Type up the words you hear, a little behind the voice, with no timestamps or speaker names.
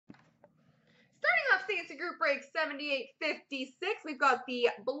basic group break 7856. We've got the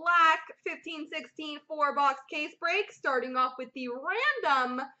black 1516 4-box case break, starting off with the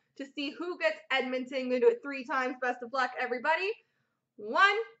random to see who gets Edmonton. I'm going to do it 3 times. Best of luck, everybody. 1,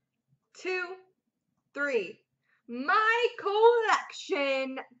 2, 3. My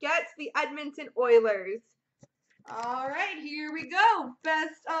collection gets the Edmonton Oilers. All right, here we go.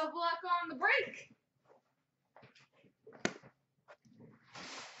 Best of luck on the break.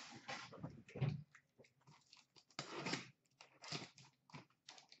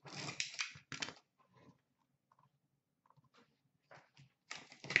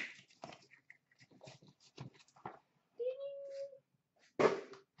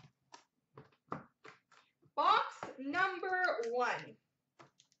 Box number 1.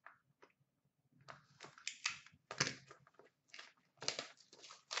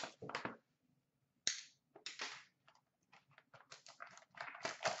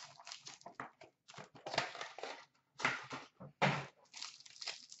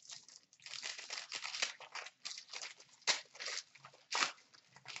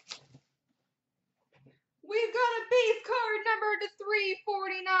 We've got a base card number to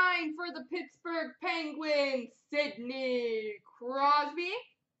 349 for the Pittsburgh Penguins, Sidney Crosby.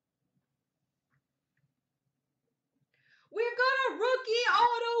 We've got a rookie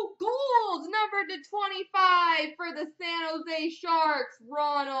auto gold number to 25 for the San Jose Sharks,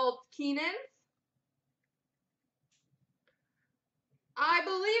 Ronald Keenan. I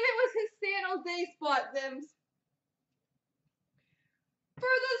believe it was his San Jose spot, Zims. For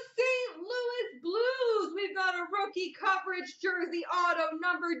the St. Louis Blues, we've got a rookie coverage jersey auto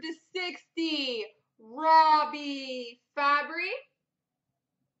number to 60, Robbie Fabry.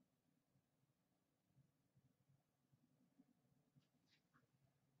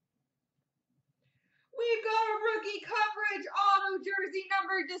 We've got a rookie coverage auto jersey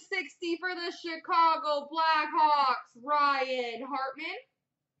number to 60 for the Chicago Blackhawks, Ryan Hartman.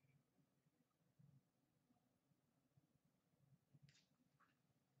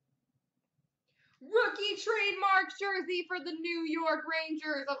 Rookie trademark jersey for the New York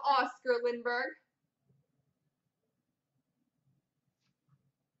Rangers of Oscar Lindberg.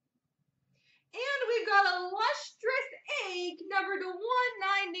 And we've got a lustrous egg number to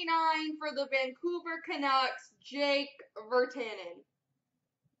 199 for the Vancouver Canucks, Jake Virtanen.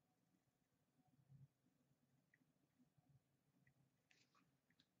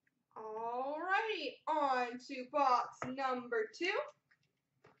 Alrighty, on to box number 2.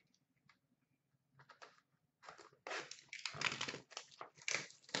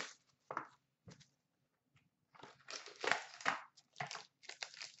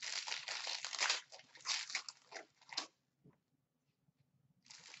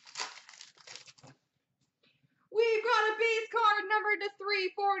 We've got a base card number to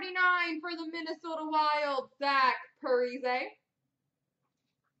 349 for the Minnesota Wild, Zach Parise.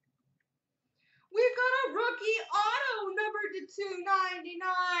 We've got a rookie auto number to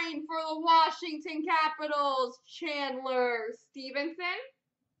 299 for the Washington Capitals, Chandler Stevenson.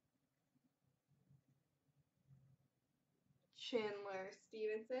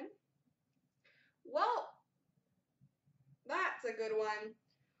 Well, that's a good one.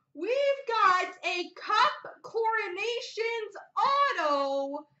 We've got a Cup Coronations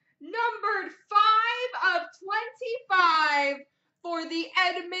auto numbered 5 of 25 for the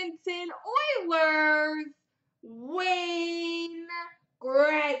Edmonton Oilers, Wayne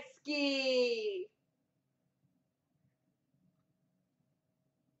Gretzky.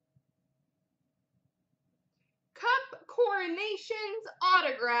 Cup Coronations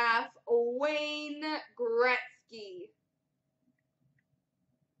autograph, Wayne Gretzky.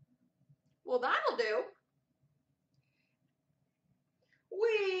 Well, that'll do.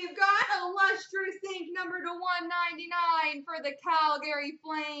 We've got a lustrous ink number to 199 for the Calgary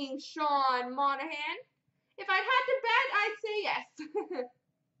Flames, Sean Monahan. If I'd had to bet, I'd say yes.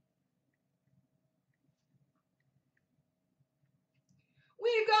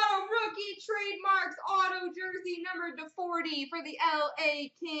 We've got a rookie trademarks auto jersey number to 40 for the LA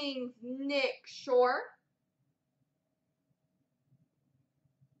Kings, Nick Shore.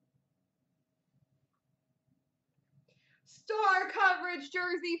 Star coverage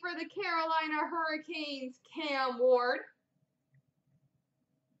jersey for the Carolina Hurricanes, Cam Ward.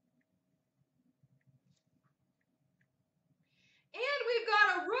 And we've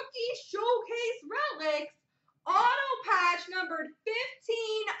got a rookie showcase relics auto patch numbered 15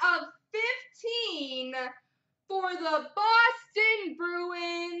 of 15 for the Boston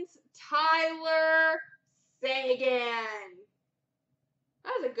Bruins, Tyler Seguin.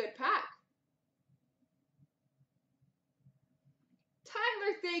 That was a good pack.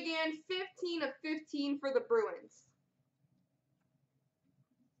 Tyler Sagan, 15 of 15 for the Bruins.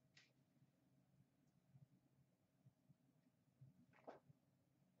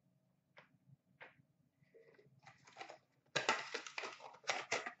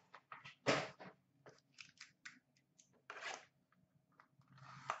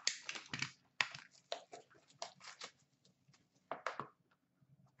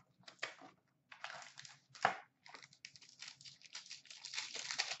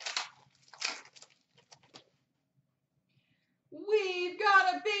 We've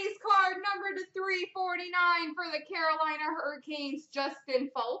got a base card number to 349 for the Carolina Hurricanes, Justin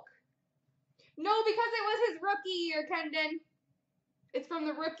Falk. No, because it was his rookie year, Kendon. It's from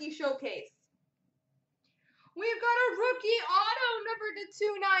the rookie showcase. We've got a rookie auto number to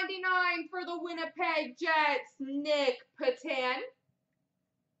 299 for the Winnipeg Jets, Nick Patan.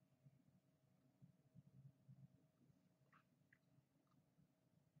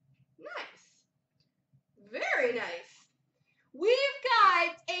 Nice. Very nice. We've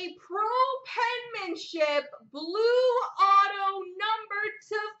got a pro penmanship blue auto number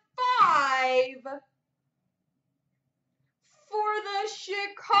to 5 for the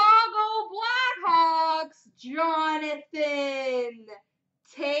Chicago Blackhawks, Jonathan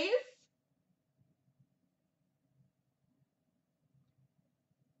Toews.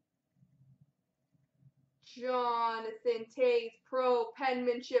 Jonathan Toews pro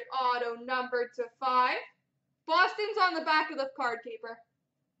penmanship auto number to 5. Boston's on the back of the card, Keeper.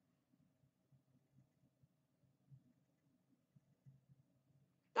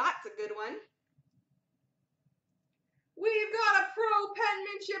 That's a good one. We've got a pro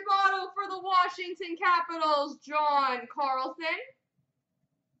penmanship auto for the Washington Capitals, John Carlson.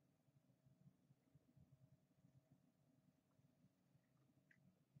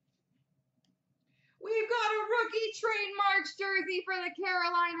 We've got a rookie trademarks jersey for the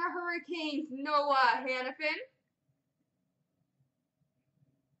Carolina Hurricanes, Noah Hanifin.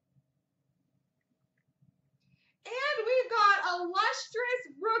 And we've got illustrious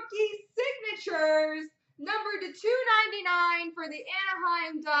rookie signatures, number to 299 for the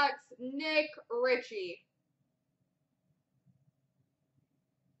Anaheim Ducks, Nick Ritchie.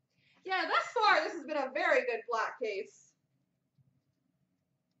 Yeah, thus far, this has been a very good black case.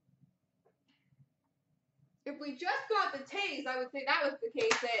 If we just got the Toews, I would say that was the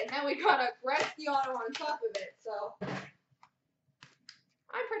case, and then we got a Gretzky auto on top of it, so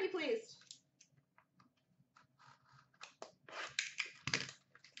I'm pretty pleased.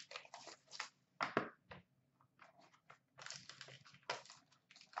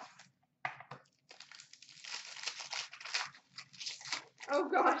 Oh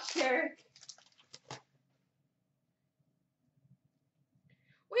gosh, Derek.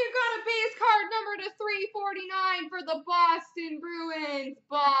 We've got a base card number to 349 for the Boston Bruins,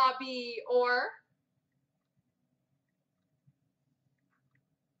 Bobby Orr.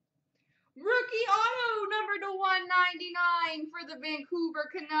 Rookie auto number to 199 for the Vancouver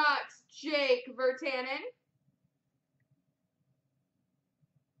Canucks, Jake Virtanen.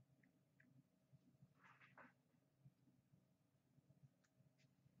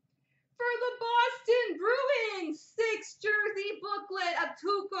 For the Boston Bruins, 6 jersey booklet of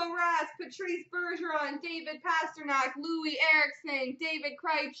Tuukka Rask, Patrice Bergeron, David Pastrnak, Louis Eriksson, David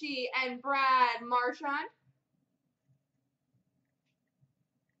Krejci, and Brad Marchand.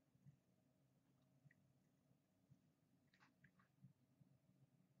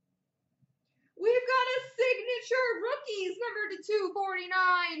 We've got a signature rookies number to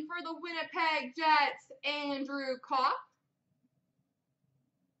 249 for the Winnipeg Jets, Andrew Kopp.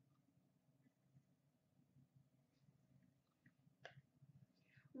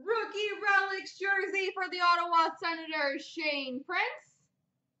 Rookie relics jersey for the Ottawa Senators, Shane Prince.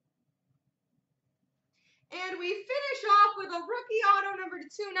 And we finish off with a rookie auto number to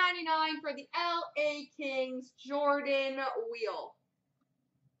 299 for the LA Kings, Jordan Wheel.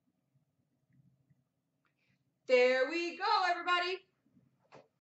 There we go, everybody.